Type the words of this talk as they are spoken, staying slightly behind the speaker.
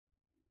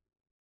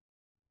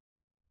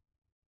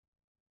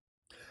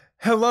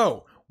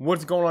Hello!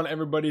 What's going on,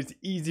 everybody? It's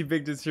Easy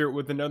Victus here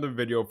with another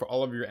video for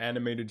all of your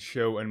animated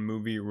show and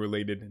movie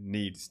related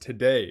needs.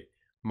 Today,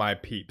 my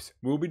peeps,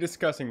 we'll be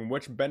discussing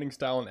which bending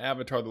style in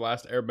Avatar: The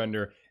Last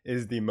Airbender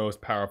is the most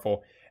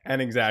powerful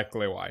and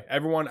exactly why.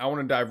 Everyone, I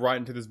want to dive right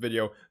into this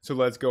video, so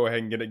let's go ahead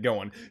and get it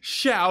going.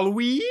 Shall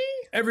we?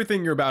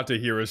 Everything you're about to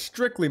hear is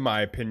strictly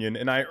my opinion,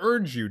 and I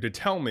urge you to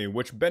tell me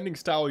which bending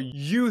style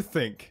you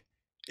think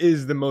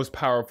is the most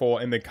powerful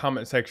in the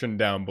comment section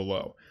down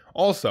below.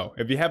 Also,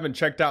 if you haven't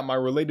checked out my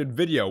related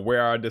video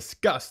where I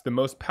discuss the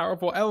most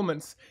powerful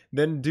elements,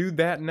 then do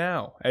that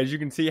now. As you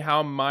can see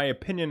how my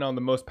opinion on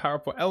the most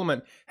powerful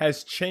element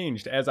has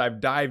changed as I've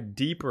dived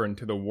deeper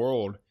into the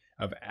world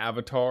of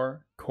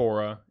Avatar,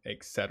 Korra,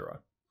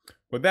 etc.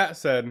 With that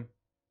said,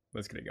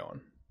 let's get it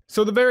going.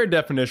 So the very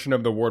definition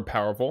of the word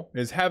powerful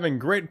is having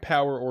great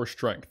power or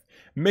strength,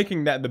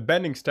 making that the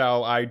bending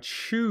style I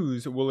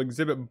choose will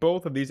exhibit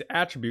both of these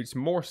attributes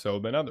more so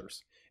than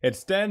others. It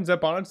stands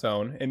up on its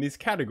own in these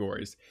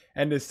categories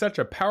and is such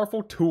a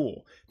powerful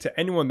tool to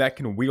anyone that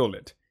can wield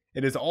it.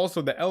 It is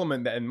also the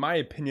element that in my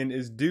opinion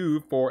is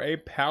due for a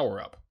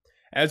power-up.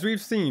 As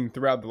we've seen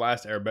throughout the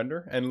Last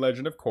Airbender and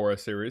Legend of Korra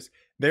series,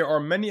 there are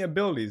many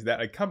abilities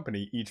that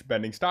accompany each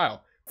bending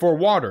style. For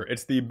water,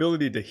 it's the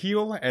ability to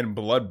heal and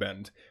blood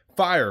bend.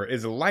 Fire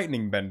is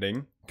lightning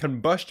bending,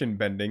 combustion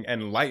bending,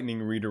 and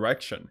lightning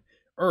redirection.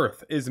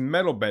 Earth is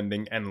metal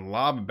bending and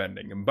lava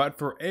bending, but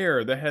for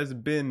air there has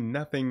been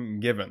nothing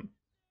given.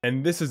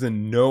 And this is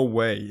in no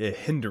way a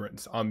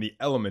hindrance on the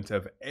element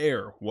of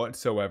air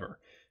whatsoever.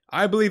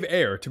 I believe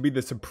air to be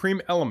the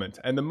supreme element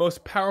and the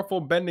most powerful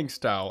bending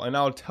style, and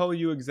I'll tell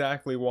you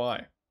exactly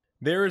why.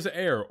 There is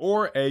air,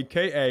 or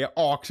aka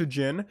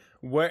oxygen,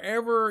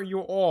 wherever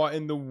you are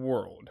in the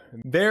world,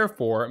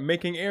 therefore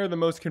making air the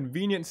most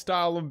convenient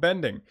style of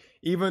bending.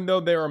 Even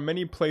though there are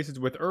many places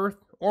with earth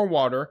or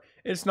water,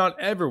 it's not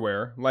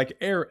everywhere like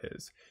air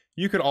is.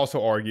 You could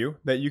also argue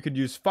that you could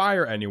use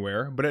fire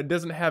anywhere, but it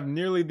doesn't have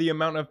nearly the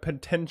amount of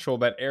potential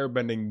that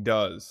airbending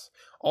does.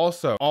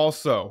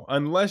 Also,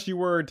 unless you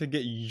were to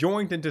get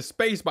yoinked into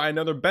space by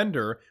another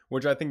bender,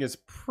 which I think is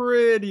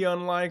pretty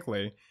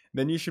unlikely,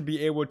 then you should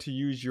be able to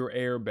use your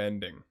air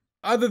bending.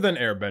 Other than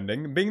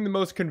airbending, being the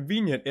most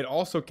convenient, it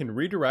also can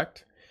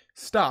redirect,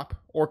 stop,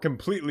 or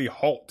completely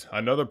halt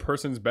another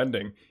person's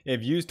bending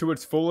if used to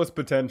its fullest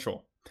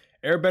potential.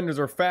 Airbenders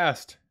are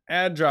fast,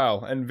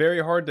 agile, and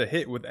very hard to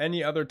hit with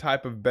any other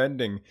type of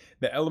bending.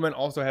 The element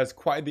also has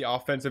quite the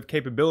offensive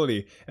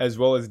capability as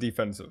well as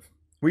defensive.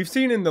 We've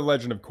seen in The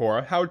Legend of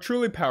Korra how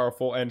truly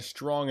powerful and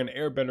strong an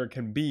airbender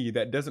can be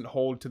that doesn't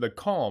hold to the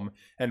calm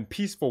and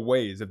peaceful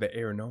ways of the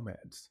air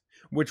nomads,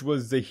 which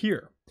was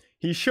Zahir.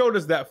 He showed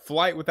us that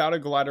flight without a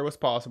glider was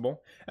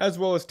possible, as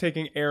well as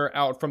taking air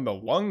out from the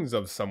lungs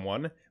of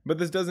someone, but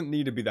this doesn't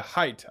need to be the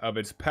height of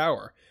its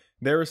power.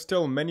 There are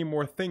still many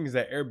more things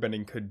that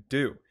airbending could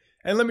do.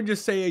 And let me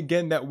just say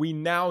again that we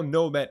now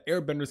know that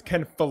airbenders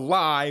can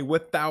fly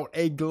without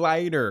a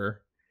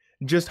glider.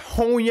 Just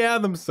yeah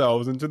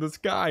themselves into the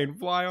sky and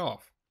fly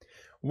off.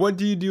 What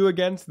do you do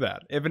against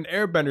that? If an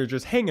airbender is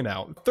just hanging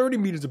out 30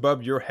 meters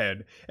above your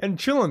head and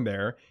chilling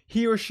there,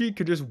 he or she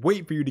could just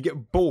wait for you to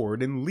get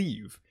bored and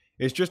leave.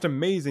 It's just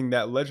amazing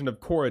that Legend of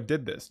Korra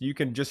did this. You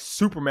can just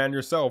Superman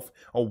yourself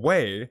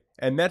away,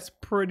 and that's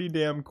pretty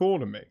damn cool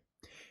to me.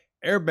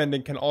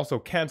 Airbending can also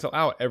cancel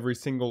out every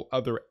single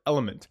other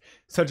element,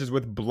 such as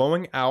with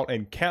blowing out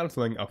and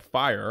canceling a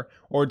fire,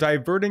 or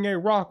diverting a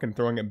rock and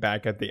throwing it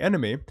back at the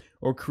enemy,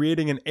 or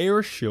creating an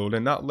air shield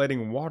and not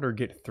letting water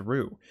get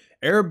through.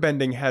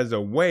 Airbending has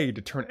a way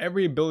to turn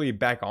every ability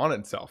back on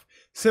itself.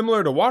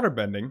 Similar to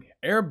waterbending,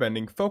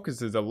 airbending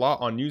focuses a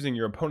lot on using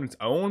your opponent's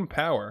own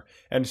power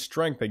and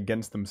strength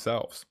against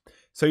themselves,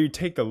 so you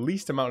take the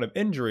least amount of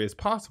injury as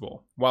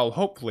possible, while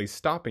hopefully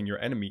stopping your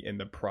enemy in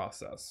the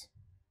process.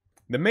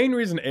 The main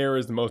reason air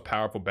is the most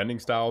powerful bending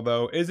style,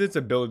 though, is its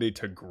ability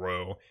to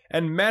grow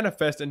and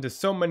manifest into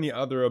so many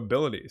other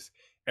abilities.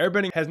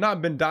 Airbending has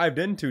not been dived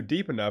into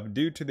deep enough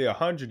due to the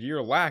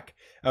 100-year lack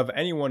of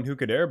anyone who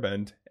could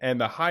airbend and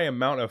the high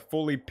amount of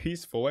fully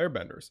peaceful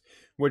airbenders,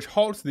 which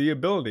halts the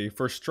ability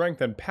for strength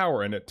and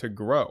power in it to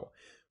grow.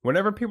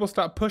 Whenever people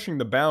stop pushing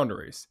the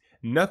boundaries,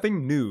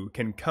 nothing new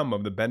can come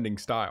of the bending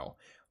style.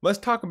 Let's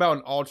talk about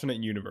an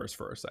alternate universe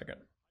for a second.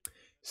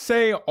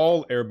 Say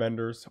all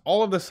airbenders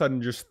all of a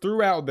sudden just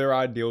threw out their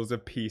ideals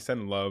of peace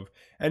and love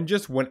and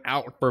just went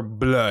out for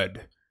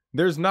blood.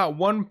 There's not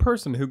one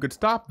person who could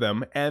stop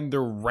them and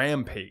their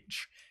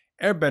rampage.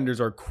 Airbenders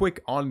are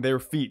quick on their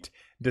feet,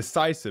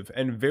 decisive,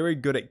 and very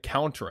good at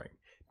countering.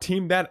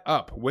 Team that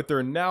up with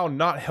their now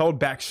not held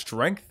back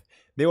strength,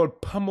 they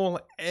would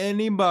pummel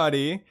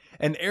anybody,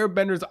 and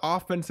Airbender's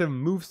offensive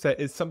moveset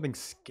is something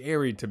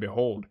scary to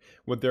behold,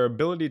 with their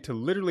ability to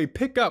literally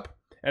pick up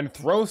and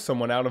throw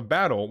someone out of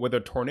battle with a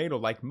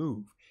tornado-like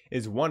move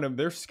is one of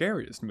their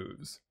scariest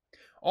moves.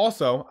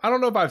 Also, I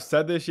don't know if I've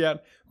said this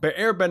yet, but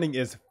airbending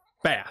is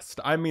fast.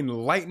 I mean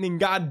lightning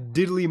god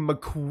diddly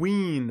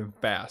McQueen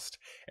fast.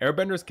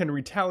 Airbenders can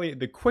retaliate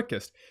the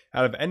quickest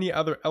out of any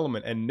other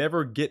element and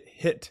never get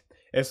hit.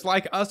 It's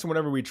like us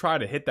whenever we try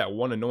to hit that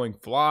one annoying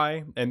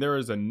fly and there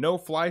is a no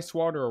fly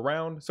swatter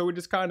around, so we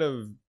just kind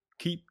of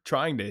keep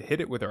trying to hit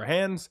it with our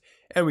hands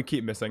and we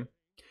keep missing.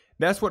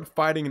 That's what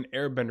fighting an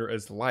airbender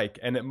is like,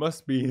 and it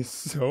must be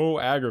so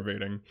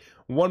aggravating.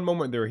 One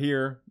moment they're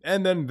here,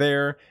 and then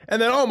there,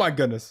 and then oh my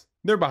goodness,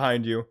 they're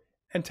behind you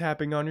and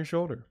tapping on your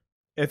shoulder.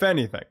 If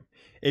anything,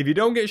 if you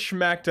don't get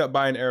schmacked up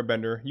by an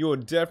airbender, you will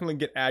definitely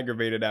get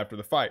aggravated after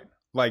the fight.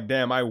 Like,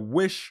 damn, I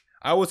wish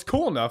I was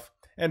cool enough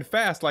and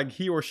fast like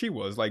he or she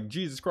was, like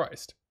Jesus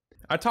Christ.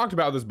 I talked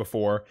about this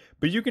before,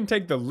 but you can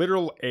take the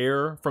literal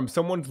air from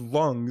someone's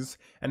lungs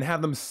and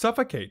have them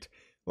suffocate.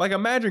 Like,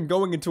 imagine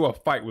going into a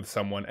fight with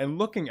someone and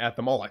looking at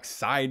them all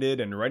excited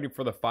and ready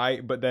for the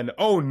fight, but then,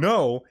 oh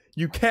no,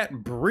 you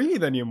can't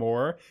breathe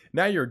anymore.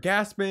 Now you're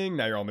gasping,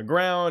 now you're on the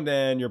ground,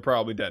 and you're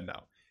probably dead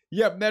now.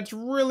 Yep, that's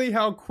really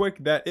how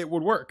quick that it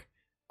would work.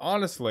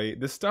 Honestly,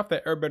 the stuff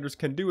that airbenders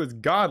can do is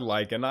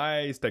godlike, and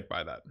I stick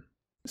by that.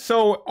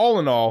 So, all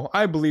in all,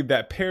 I believe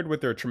that paired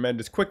with their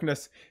tremendous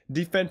quickness,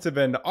 defensive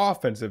and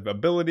offensive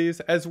abilities,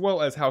 as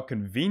well as how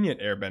convenient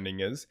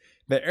airbending is,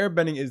 that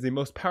airbending is the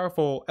most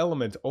powerful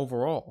element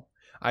overall.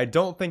 I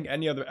don't think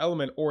any other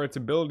element or its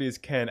abilities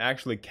can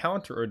actually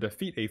counter or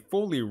defeat a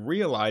fully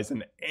realized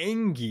and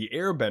Angie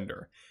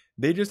airbender.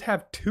 They just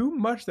have too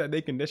much that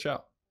they can dish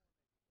out.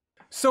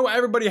 So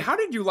everybody, how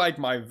did you like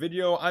my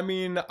video? I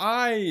mean,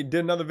 I did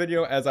another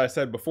video, as I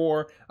said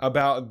before,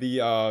 about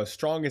the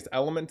strongest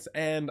elements,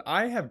 and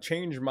I have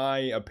changed my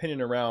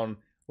opinion around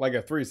like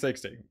a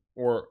 360.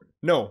 Or,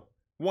 no,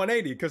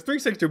 180, because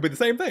 360 would be the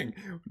same thing.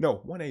 No,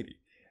 180.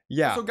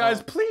 Yeah. So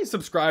guys, please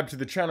subscribe to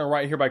the channel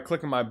right here by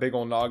clicking my big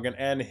old noggin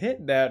and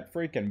hit that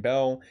freaking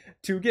bell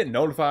to get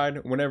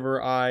notified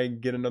whenever I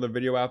get another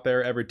video out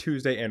there every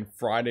Tuesday and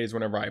Fridays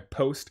whenever I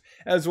post.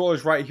 As well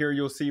as right here,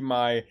 you'll see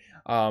my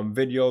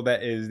video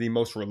that is the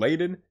most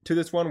related to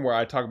this one, where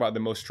I talk about the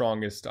most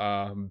strongest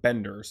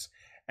benders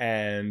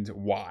and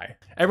why.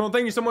 Everyone,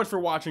 thank you so much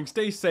for watching.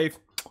 Stay safe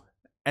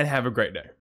and have a great day.